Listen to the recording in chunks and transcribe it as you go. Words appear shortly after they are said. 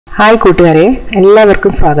Hi കൂട്ടുകാരെ,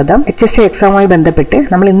 എല്ലാവർക്കും സ്വാഗതം. HSA എക്സാമുമായി ബന്ധപ്പെട്ട്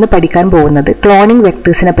നമ്മൾ ഇന്ന് പഠിക്കാൻ പോകുന്നത് ക്ലോണിംഗ്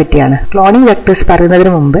വെക്ടേഴ്സിനെ പറ്റിയാണ്. ക്ലോണിംഗ് വെക്ടേഴ്സ്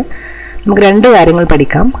പറയുന്നതിന് മുമ്പ് നമുക്ക് രണ്ട് കാര്യങ്ങൾ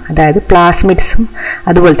പഠിക്കാം. അതായത് പ്ലാസ്മിഡ്സും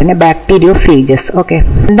അതുപോലെ തന്നെ ബാക്ടീരിയോഫേജസ്. ഓക്കെ,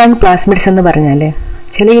 എന്താണ് പ്ലാസ്മിഡ്സ് എന്ന് പറഞ്ഞാൽ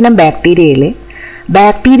ചില ഇനം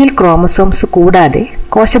ബാക്ടീരിയൽ ക്രോമസോംസ് കൂടാതെ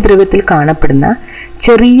കോശദ്രവ്യത്തിൽ കാണപ്പെടുന്ന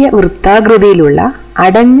ചെറിയ വൃത്താകൃതിയിലുള്ള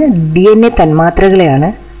അടഞ്ഞ DNA തന്മാത്രകളെയാണ്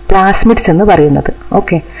പ്ലാസ്മിഡ്സ് എന്ന് പറയുന്നത്.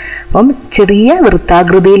 ഓക്കെ, അപ്പം ചെറിയ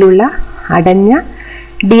വൃത്താകൃതിയിലുള്ള അടഞ്ഞ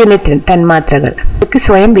DNA തന്മാത്രകൾ ഇവർക്ക്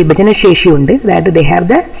സ്വയം വിഭജനശേഷിയുണ്ട്. അതായത് they have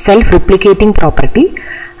the self replicating property.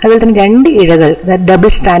 അതുപോലെ തന്നെ രണ്ട് ഇഴകൾ, ഡബിൾ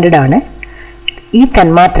സ്റ്റാൻഡേർഡ് ആണ്. ഈ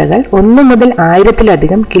തന്മാത്രകൾ 1 മുതൽ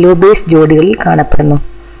 1000-ലധികം കിലോബേസ് ജോഡികളിൽ കാണപ്പെടുന്നു.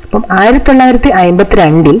 അപ്പം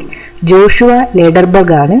 1952 ജോഷുവ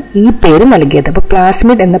ലേഡർബർഗ് ആണ് ഈ പേര് നൽകിയത്. അപ്പോൾ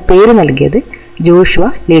പ്ലാസ്മിഡ് എന്ന പേര് നൽകിയത് ജോഷുവ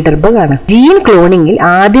ലേഡർബർഗ് ആണ്. ജീൻ ക്ലോണിങ്ങിൽ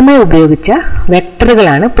ആദ്യമായി ഉപയോഗിച്ച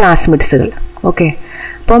വെക്ടറുകളാണ് പ്ലാസ്മിഡ്സുകൾ. ഓക്കെ,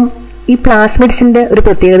 അപ്പം ഈ പ്ലാസ്മിഡ്സിന്റെ ഒരു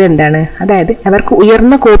പ്രത്യേകത എന്താണ്? അതായത് അവർക്ക്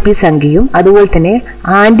ഉയർന്ന കോപ്പി സംഖ്യയും അതുപോലെ തന്നെ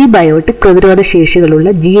ആന്റിബയോട്ടിക് പ്രതിരോധ ശേഷികളുള്ള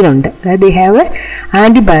ജീനുണ്ട്. അതായത് they have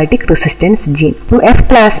antibiotic resistance gene. F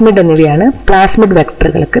plasmid എന്നിവയാണ് പ്ലാസ്മിഡ്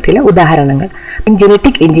വെക്ടറുകൾക്ക് ചില ഉദാഹരണങ്ങൾ. In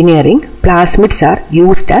genetic engineering plasmids are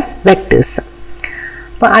used as vectors.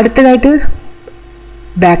 അപ്പോൾ അടുത്തതായിട്ട്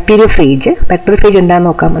ബാക്ടീരിയോഫേജ് എന്താണെന്ന്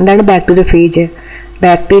നോക്കാം. എന്താണ് ബാക്ടീരിയോഫേജ്?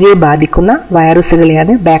 ബാക്ടീരിയയെ ബാധിക്കുന്ന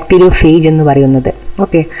വൈറസുകളെയാണ് ബാക്ടീരിയോഫേജ് എന്ന് പറയുന്നത്.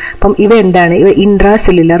 ഓക്കെ, അപ്പം ഇവ എന്താണ്? ഇവ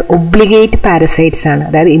ഇൻട്രാസെല്ലുലാർ ഒബ്ലിഗേറ്റ് പാരസൈറ്റ്സ് ആണ്.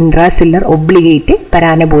 അതായത് ഇൻട്രാസെല്ലുലാർ ഒബ്ലിഗേറ്റ്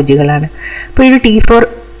പരാന്നഭോജികളാണ്. അപ്പോൾ ഈ T4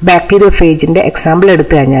 ബാക്ടീരിയോഫേജിന്റെ എക്സാമ്പിൾ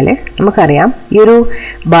എടുത്തു കഴിഞ്ഞാൽ നമുക്കറിയാം, ഈ ഒരു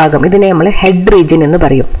ഭാഗം ഇതിനെ നമ്മൾ ഹെഡ് റീജിയൻ എന്ന്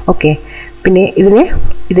പറയും. ഓക്കെ, പിന്നെ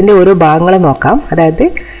ഇതിന്റെ ഓരോ ഭാഗങ്ങൾ നോക്കാം. അതായത്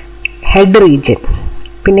ഹെഡ് റീജിയൻ,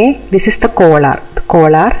 പിന്നെ this is the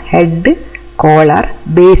Kolar, head, Kolar,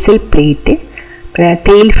 basal plate, പിന്നെ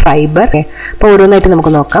ടെയിൽ ഫൈബർ. അപ്പോൾ ഓരോന്നായിട്ട്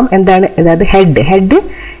നമുക്ക് നോക്കാം. എന്താണ്? അതായത് head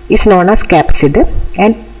is known as കാപ്സിഡ്.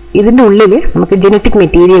 And ഇതിൻ്റെ ഉള്ളിൽ നമുക്ക് ജനറ്റിക്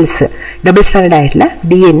മെറ്റീരിയൽസ്, ഡബിൾ സ്റ്റാൻഡേർഡ് ആയിട്ടുള്ള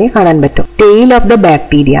DNA കാണാൻ പറ്റും. ടെയിൽ ഓഫ് ദ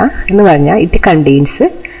ബാക്ടീരിയ എന്ന് പറഞ്ഞാൽ it contains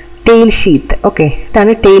tail sheath. Okay,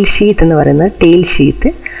 ഇതാണ് ടെയിൽ ഷീത്ത് എന്ന് പറയുന്നത്, ടെയിൽ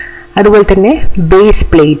ഷീത്ത്. അതുപോലെ തന്നെ ബേസ്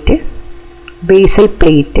പ്ലേറ്റ്, ബേസൽ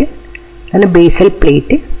പ്ലേറ്റ്, അതാണ് basal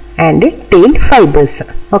plate and tail fibres.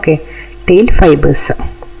 Okay, tail fibres.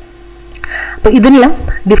 അപ്പോൾ ഇതെല്ലാം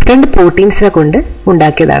ഡിഫറെൻറ്റ് പ്രോട്ടീൻസിനെ കൊണ്ട്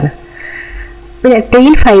ഉണ്ടാക്കിയതാണ്. പിന്നെ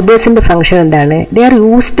ടെയിൽ ഫൈബേഴ്സിൻ്റെ ഫംഗ്ഷൻ എന്താണ്? They are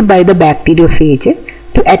used by the bacteriophage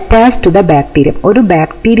to attach to the bacterium. ഒരു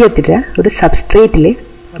ബാക്ടീരിയത്തിൻ്റെ ഒരു സബ്സ്ട്രേറ്റിൽ,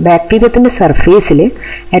 ബാക്ടീരിയത്തിൻ്റെ സർഫേസിൽ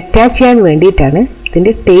അറ്റാച്ച് ചെയ്യാൻ വേണ്ടിയിട്ടാണ്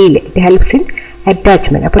ഇതിൻ്റെ tail. It helps in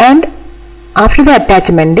attachment. അപ്പോൾ ആൻഡ് ആഫ്റ്റർ ദ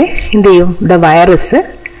അറ്റാച്ച്മെൻറ്റ് എന്ത് ചെയ്യും? The virus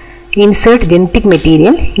insert genetic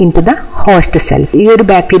material in to the host cells. ഈ ഒരു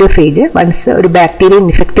ബാക്ടീരിയോഫേജ് വൺസ് ഒരു ബാക്ടീരിയ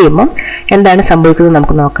ഇൻഫെക്ട് ചെയ്യുമ്പം എന്താണ് സംഭവിക്കുന്നത്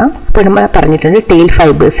നമുക്ക് നോക്കാം. അപ്പോൾ നമ്മൾ പറഞ്ഞിട്ടുണ്ട് ടെയിൽ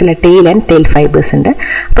ഫൈബേഴ്സ്, അല്ലെ, ടെയിൽ ആൻഡ് ടെയിൽ ഫൈബേഴ്സ് ഉണ്ട്.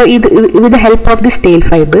 അപ്പോൾ with the help of this tail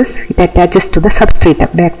fibres it attaches to the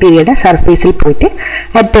substrate. ബാക്ടീരിയയുടെ സർഫേസിൽ പോയിട്ട്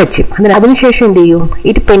അറ്റാച്ച് ചെയ്യും. അതിനുശേഷം എന്ത് ചെയ്യും?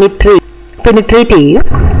 ഇറ്റ് പെനിട്രേറ്റ് ചെയ്യും.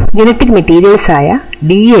 ജനറ്റിക് മെറ്റീരിയൽസ് ആയ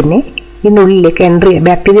DNA ഇതിനുള്ളിലേക്ക് എൻട്രി ചെയ്യും,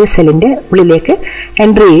 ബാക്ടീരിയൽ സെല്ലിൻ്റെ ഉള്ളിലേക്ക്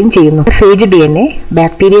എൻട്രി ചെയ്യുകയും ചെയ്യുന്നു. ഫേജ് DNA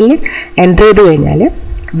ബാക്ടീരിയയിൽ എൻട്രി ചെയ്ത് കഴിഞ്ഞാൽ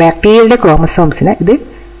ബാക്ടീരിയയുടെ ക്രോമസോംസിനെ ഇത്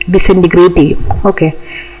ഡിസിൻറ്റിഗ്രേറ്റ് ചെയ്യും. ഓക്കെ,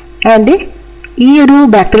 ആൻഡ് ഈ ഒരു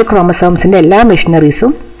ബാക്ടീരിയൽ ക്രോമസോംസിൻ്റെ എല്ലാ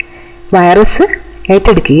മെഷീനറീസും വൈറസ്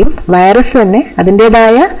ഏറ്റെടുക്കുകയും വൈറസ് തന്നെ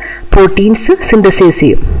അതിൻ്റേതായ പ്രോട്ടീൻസ് സിന്തസൈസ്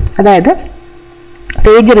ചെയ്യും. അതായത്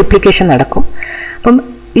ഫേജ് റിപ്ലിക്കേഷൻ നടക്കും. അപ്പം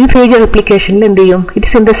ഈ ഫേജ് റിപ്ലിക്കേഷനിൽ എന്ത് ചെയ്യും?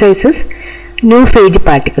 It synthesises new phage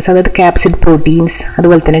particles, അതായത് ക്യാപ്സിഡ് പ്രോട്ടീൻസ്,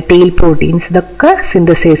 അതുപോലെ തന്നെ ടെയിൽ പ്രോട്ടീൻസ്, ഇതൊക്കെ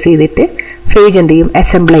സിന്തസൈസ് ചെയ്തിട്ട് ഫേജ് എന്ത് ചെയ്യും?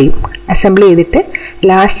 അസംബിൾ ചെയ്തിട്ട്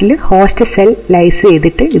ലാസ്റ്റിൽ ഹോസ്റ്റ് സെൽ ലൈസ്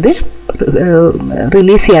ചെയ്തിട്ട് ഇത്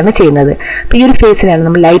റിലീസ് ചെയ്യാണ് ചെയ്യുന്നത്. അപ്പോൾ ഈ ഒരു ഫേസിനാണ്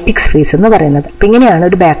നമ്മൾ ലൈറ്റിക്സ് ഫേസ് എന്ന് പറയുന്നത്. അപ്പോൾ ഇങ്ങനെയാണ്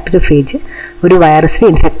ഒരു ബാക്ടീരിയോഫേജ് ഒരു വൈറസിനെ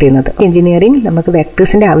ഇൻഫെക്ട് ചെയ്യുന്നത്. എഞ്ചിനീയറിംഗ് നമുക്ക്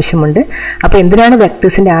വെക്ടേഴ്സിൻ്റെ ആവശ്യമുണ്ട്. അപ്പോൾ എന്തിനാണ്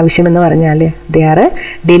വെക്ടേഴ്സിൻ്റെ ആവശ്യം എന്ന് പറഞ്ഞാൽ they are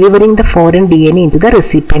delivering the foreign DNA in to the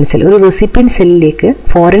recipient cell. ഒരു റെസിപ്പിയൻ സെല്ലിലേക്ക്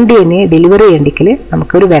ഫോറിൻ DNA ഡെലിവറി ചെയ്യണമെങ്കിൽ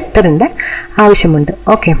നമുക്കൊരു വെക്ടറിൻ്റെ ആവശ്യമുണ്ട്.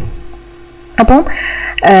 ഓക്കെ, അപ്പം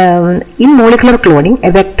in molecular cloning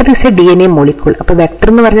A vector is A DNA molecule. അപ്പോൾ വെക്ടർ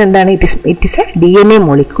എന്ന് പറഞ്ഞാൽ എന്താണ്? It is A DNA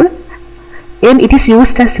molecule and it is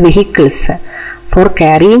used as vehicles for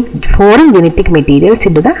carrying foreign genetic materials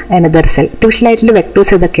into the another cell. Artificial ആയിട്ടുള്ള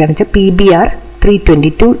vectors ഏതൊക്കെയാണെന്ന് വെച്ചാൽ PBR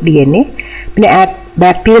 322 DNA, പിന്നെ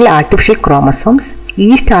bacterial artificial chromosomes,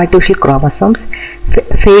 east artificial chromosomes,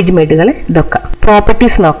 phage മെഡുകൾ, ഇതൊക്കെ.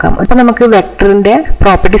 Properties നോക്കാം. അപ്പോൾ നമുക്ക് വെക്ടറിൻ്റെ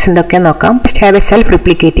properties എന്തൊക്കെയാണെന്ന് നോക്കാം. Just have A self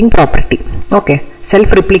replicating property. Okay,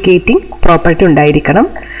 self replicating property ഉണ്ടായിരിക്കണം.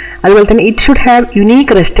 അതുപോലെ തന്നെ it should have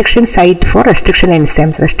unique restriction site four restriction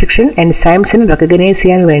എൻസൈംസിനെ recognise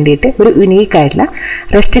ചെയ്യാൻ വേണ്ടിയിട്ട് ഒരു യുണീക്ക് ആയിട്ടുള്ള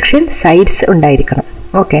റെസ്ട്രിക്ഷൻ സൈറ്റ്സ് ഉണ്ടായിരിക്കണം.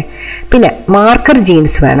 ഓക്കെ. പിന്നെ മാർക്കർ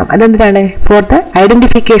ജീൻസ് വേണം. അതെന്താണ്? For the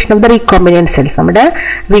identification of the recombinant cells. നമ്മുടെ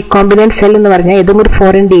റീകോമ്പിനന്റ് സെൽ എന്ന് പറഞ്ഞാൽ ഏതെങ്കിലും ഒരു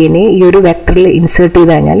ഫോറിൻ DNA ഈ ഒരു വെക്ടറിൽ ഇൻസേർട്ട്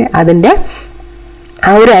ചെയ്ത് കഴിഞ്ഞാൽ അതിന്റെ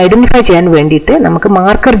ആ ഒരു ഐഡന്റിഫൈ ചെയ്യാൻ വേണ്ടിയിട്ട് നമുക്ക്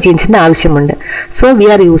മാർക്കർ ജീൻസിന്റെ ആവശ്യമുണ്ട്. So we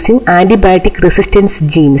are using antibiotic resistance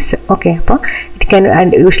jeans. Okay. അപ്പോൾ it can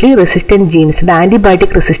usually resistant jeans,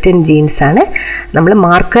 antibiotic resistant jeans ആണ് നമ്മൾ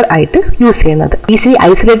മാർക്കർ ആയിട്ട് യൂസ് ചെയ്യുന്നത്. ഈസിലി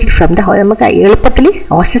ഐസൊലേറ്റഡ് ഫ്രം ദ, നമുക്ക് എളുപ്പത്തിൽ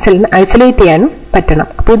ഹോസ്റ്റ് സെല്ലിൽ നിന്ന് ഐസൊലേറ്റ് ചെയ്യാനും പറ്റണം.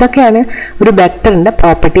 അപ്പോൾ ഇതൊക്കെയാണ് ഒരു വെക്ടറിന്റെ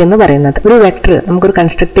പ്രോപ്പർട്ടി എന്ന് പറയുന്നത്. ഒരു വെക്ടർ നമുക്കൊരു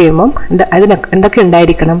കൺസ്ട്രക്ട് ചെയ്യുമ്പോൾ അതിന് എന്തൊക്കെ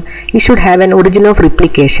ഉണ്ടായിരിക്കണം? It should have an origin of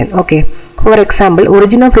replication. Okay. For example,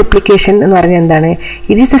 origin of replication എന്ന് പറഞ്ഞാൽ എന്താണ്?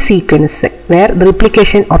 It is the sequence where the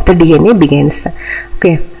replication of the DNA begins.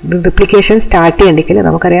 Okay. Replication start ചെയ്യണമെങ്കിൽ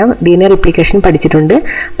നമുക്കറിയാം DNA റിപ്ലിക്കേഷൻ പഠിച്ചിട്ടുണ്ട്.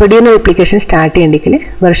 അപ്പോൾ DNA റിപ്ലിക്കേഷൻ സ്റ്റാർട്ട് ചെയ്യണമെങ്കിൽ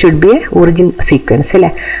were should be A origin sequence അല്ലേ.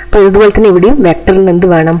 അപ്പോൾ ഇതുപോലെ തന്നെ ഇവിടെയും വെക്ടറിന് എന്ത്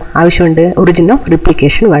വേണം? ആവശ്യമുണ്ട്, ഒറിജിൻ ഓഫ്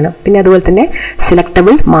റിപ്ലിക്കേഷൻ വേണം. പിന്നെ അതുപോലെ തന്നെ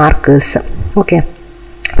സെലക്ടബിൾ മാർക്കേഴ്സ്. ഓക്കെ.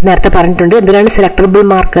 നേരത്തെ പറഞ്ഞിട്ടുണ്ട് എന്തിനാണ് selectable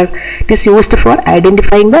marker? It is used for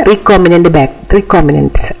identifying the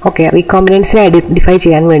recombinants. Okay. റീകോമ്പിനൻസിനെ identify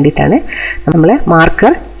ചെയ്യാൻ വേണ്ടിയിട്ടാണ് നമ്മൾ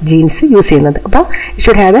മാർക്കർ ജീൻസ് യൂസ് ചെയ്യുന്നത്. അപ്പോൾ it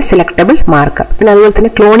should have A selectable marker. പിന്നെ അതുപോലെ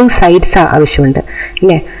തന്നെ ക്ലോണിങ് സൈറ്റ്സ് ആവശ്യമുണ്ട്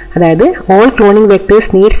ഇല്ലേ. അതായത് all cloning vectors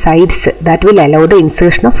need sites that will allow the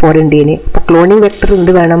insertion of foreign DNA. അപ്പോൾ ക്ലോണിങ് വെക്ടർ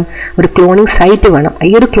എന്ത് വേണം? ഒരു ക്ലോണിങ് സൈറ്റ് വേണം.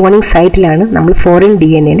 ഈ ഒരു ക്ലോണിങ് സൈറ്റിലാണ് നമ്മൾ ഫോറിൻ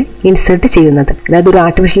DNAനെ ഇൻസേർട്ട് ചെയ്യുന്നത്. അതായത് ഒരു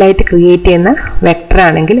ആർട്ടിഫിഷ്യലായിട്ട് ക്രിയേറ്റ് ചെയ്യുന്ന വെക്ടർ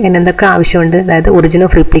ആണെങ്കിൽ എന്തൊക്കെ ആവശ്യമുണ്ട്? അതായത് origin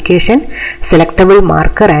of replication, selectable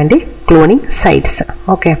marker and cloning sites.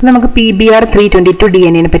 Okay. നമുക്ക് PBR322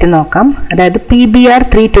 DNA പറ്റി നോക്കാം. അതായത്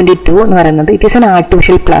PBR322 എന്ന് പറയുന്നത് it is N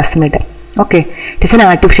artificial plasmid. Okay. It is N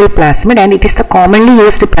artificial plasmid and it is the commonly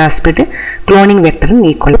used plasmid cloning vector in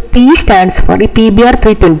equal. P stands for, ഈ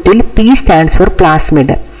PBR322 P stands for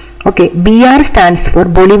plasmid. Okay. BR stands for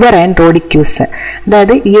Bolivar and റോഡിക്യൂസ്.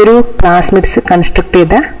 അതായത് ഈ ഒരു plasmids construct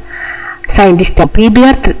ചെയ്ത scientist.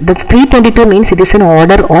 PBR322 means it is an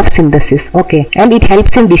order of synthesis. Okay. And it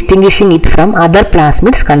helps in distinguishing it from other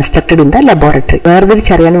plasmids constructed in the laboratory.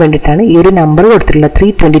 വേർതിരിച്ചറിയാൻ വേണ്ടിയിട്ടാണ് ഈ ഒരു number കൊടുത്തിട്ടുള്ളത്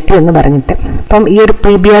 322 എന്ന് പറഞ്ഞിട്ട്. അപ്പം ഈ ഒരു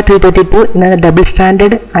PBR322 ഡബിൾ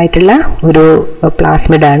സ്റ്റാൻഡേർഡ് ആയിട്ടുള്ള ഒരു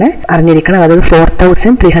പ്ലാസ്മിഡ് ആണ്. അറിഞ്ഞിരിക്കണം. അതായത്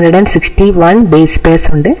 4361 ബേസ് പേഴ്സ്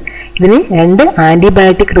ഉണ്ട്. ഇതിന് 2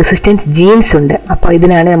 ആന്റിബയോട്ടിക് റെസിസ്റ്റൻസ് ജീൻസ് ഉണ്ട്. അപ്പോൾ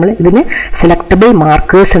ഇതിന് സെലക്ടബിൾ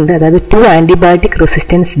മാർക്കേഴ്സ് ഉണ്ട്. അതായത് 2 ആന്റിബയോട്ടിക്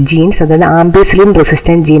റെസിസ്റ്റൻസ് ജീൻസ്, അതായത് ampicillin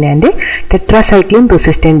resistant gene and tetracycline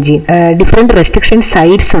resistant gene. Different restriction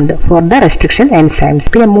sites ഉണ്ട് ഫോർ ദ റെസ്ട്രിക്ഷൻ എൻസൈംസ്.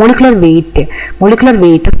 പിന്നെ molecular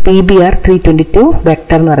weight of PBR322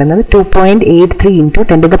 vector എന്ന് പറയുന്നത് 2.83 ×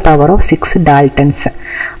 10⁻⁶ ഡാൾട്ടൺസ്.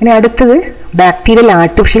 ഇനി അടുത്തത് ബാക്ടീരിയൽ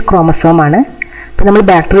ആർട്ടിഫിഷ്യൽ ക്രോമസോം ആണ്. നമ്മൾ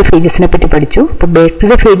ബാക്ടീരിയ ഫേജസിനെ പറ്റി പഠിച്ചു. അപ്പോൾ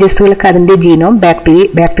ബാക്ടീരിയ ഫേജസുകൾക്ക് അതിന്റെ ജീനോം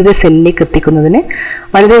ബാക്ടീരിയ സെല്ലിലേക്ക് എത്തിക്കുന്നതിന്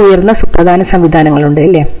വളരെ ഉയർന്ന സുപ്രധാന സംവിധാനങ്ങളുണ്ട്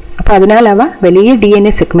അല്ലേ. അപ്പോൾ അതിനാൽ അവ വലിയ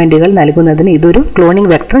DNA സെഗ്മെന്റുകൾ നൽകുന്നതിന് ഇതൊരു ക്ലോണിംഗ്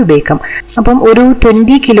വെക്ടർ ഉപയോഗിക്കാം. അപ്പം ഒരു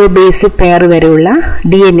 20 കിലോ ബേസ് പെയർ വരെയുള്ള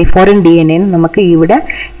ഫോറിൻ DNA നമുക്ക് ഇവിടെ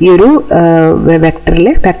ഈ ഒരു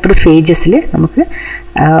വെക്ടർ ഫേജസിൽ നമുക്ക്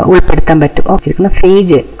ഉൾപ്പെടുത്താൻ പറ്റും.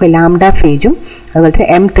 ഫേജ് ലാംഡ ഫേജും അതുപോലെ തന്നെ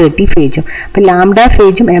M30 ഫേജും. അപ്പോൾ ലാംഡ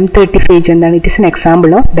ഫേജും M30 ഫേജും എന്താണ്? It is an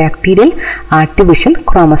example of bacterial artificial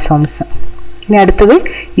chromosomes. ഇനി അടുത്തത്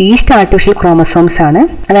ഈസ്റ്റ് ആർട്ടിഫിഷ്യൽ ക്രോമസോംസ് ആണ്.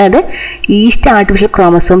 അതായത് east artificial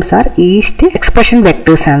chromosomes R east expression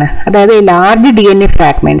vectors ആണ്. അതായത് ലാർജ് DNA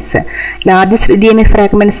ഫ്രാഗ്മെന്റ്സ്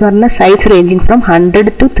എന്ന് പറഞ്ഞാൽ size ranging from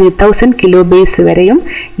 100 to 3000 kilo base വരെയും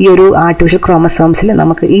ഈ ഒരു ആർട്ടിഫിഷ്യൽ ക്രോമസോംസിൽ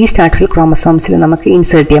നമുക്ക് ഈസ്റ്റ് ആർട്ടിഫിഷ്യൽ ക്രോമസോംസിൽ നമുക്ക്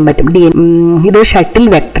ഇൻസേർട്ട് ചെയ്യാൻ പറ്റും. ഇതൊരു ഷട്ടിൽ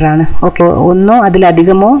വെക്ടർ ആണ്. ഓക്കെ. ഒന്നോ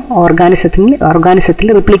അതിലധികമോ ഓർഗാനിസത്തിൽ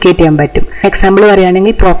റിപ്ലിക്കേറ്റ് ചെയ്യാൻ പറ്റും. എക്സാമ്പിൾ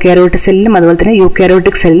പറയുകയാണെങ്കിൽ പ്രോക്യാരിയോട്ടിക് സെല്ലിലും അതുപോലെ തന്നെ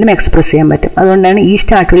യൂക്യാരിയോട്ടിക് സെല്ലിലും എക്സ്പ്രസ് ചെയ്യാൻ പറ്റും. അതുകൊണ്ടാണ്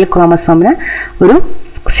ഈസ്റ്റ് ആർട്ടിഫിഷ്യൽ ക്രോമസോമിന് ഒരു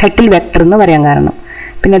ഷട്ടിൽ വെക്ടർ എന്ന് പറയാൻ കാരണം.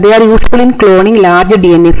 പിന്നെ they are useful in cloning large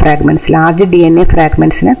DNA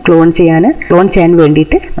ഫ്രാഗ്മെന്റ്സിനെ clone ചെയ്യാൻ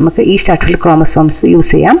വേണ്ടിയിട്ട് നമുക്ക് ഈസ്റ്റ് ആർട്ടിഫിഷ്യൽ ക്രോമസോംസ്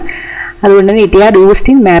യൂസ് ചെയ്യാം. അതുകൊണ്ട് തന്നെ it are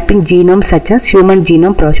used in mapping genome such as human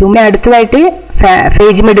genome. അടുത്തതായിട്ട്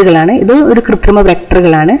ഫേജ്മെഡുകളാണ്. ഇത് ഒരു കൃത്രിമ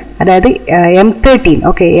വെക്ടറുകളാണ്. അതായത് M13.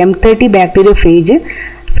 ഓക്കെ. M30 ബാക്ടീരിയ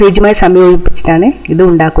ഫേജുമായി സംയോജിപ്പിച്ചിട്ടാണ് ഇത്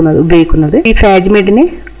ഉപയോഗിക്കുന്നത്. ഈ ഫേജ്മെഡിന്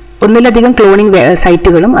ഒന്നിലധികം ക്ലോണിംഗ്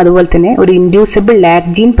സൈറ്റുകളും അതുപോലെ തന്നെ ഒരു ഇൻഡ്യൂസിബിൾ ലാക്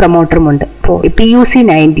ജീൻ പ്രൊമോട്ടറും ഉണ്ട്. ഇപ്പോൾ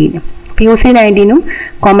PUC19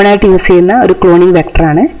 കോമൺ ആയിട്ട് യൂസ് ചെയ്യുന്ന ഒരു ക്ലോണിംഗ്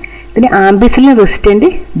വെക്ടറാണ്. ഇതിന് ആംബിസിലിൻ റെസിസ്റ്റന്റ്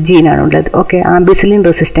ജീനാണ് ഉള്ളത്. Okay. Ampicillin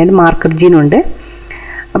resistant marker gene ഉണ്ട്.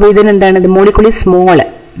 അപ്പോൾ ഇതിനെന്താണ്? ഇത് മോളിക്കുലി small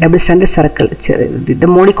double standard circle. The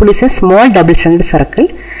മോളിക്കുലി is A small double standard circle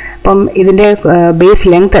അപ്പം ഇതിൻ്റെ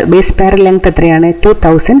ബേസ് പെയർ ലെങ്ത് എത്രയാണ്?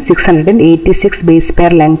 2686 ബേസ്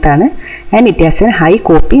പെയർ ലെങ്ത് ആണ്. And it has A high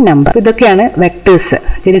copy number. ഇതൊക്കെയാണ് vectors,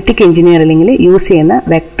 genetic എഞ്ചിനീയറിംഗിൽ use ചെയ്യുന്ന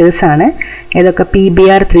വെക്ടേഴ്സ് ആണ്. ഏതൊക്കെ?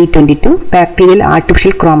 PBR 322, bacterial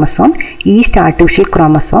artificial chromosome, east artificial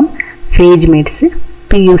chromosome, phage mates,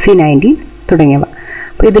 PUC 19 തുടങ്ങിയവ.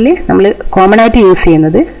 അപ്പോൾ ഇതിൽ നമ്മൾ കോമൺ ആയിട്ട് യൂസ്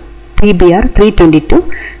ചെയ്യുന്നത് PBR 322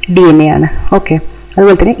 DNA ആണ്. ഓക്കെ,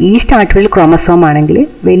 അതുപോലെ തന്നെ ഈസ്റ്റ് ആർട്ടിഫിഷ്യൽ ക്രോമസോം ആണെങ്കിൽ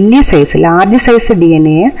വലിയ size, large size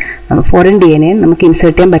DNA, foreign DNA നമുക്ക്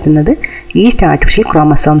ഇൻസേർട്ട് ചെയ്യാൻ പറ്റുന്നത് ഈസ്റ്റ് ആർട്ടിഫിഷ്യൽ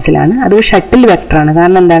ക്രോമസോംസിലാണ്. അതൊരു ഷട്ടിൽ വെക്ടറാണ്.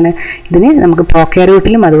 കാരണം എന്താണ്? ഇതിനെ നമുക്ക്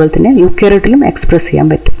പ്രോകാരിയോട്ടിലും അതുപോലെ തന്നെ യൂകാരിയോട്ടിലും എക്സ്പ്രസ് ചെയ്യാൻ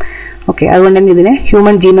പറ്റും. ഓക്കെ, അതുകൊണ്ട് തന്നെ ഇതിനെ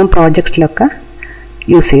ഹ്യൂമൻ ജീനോം പ്രോജക്റ്റിലൊക്കെ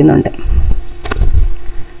യൂസ് ചെയ്യുന്നുണ്ട്.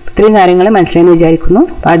 ഇത്രയും കാര്യങ്ങൾ മനസ്സിലായെന്ന് വിചാരിക്കുന്നു.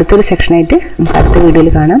 അപ്പോൾ അടുത്തൊരു സെക്ഷനായിട്ട് നമുക്ക് അടുത്ത വീഡിയോയിൽ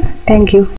കാണാം. Thank you.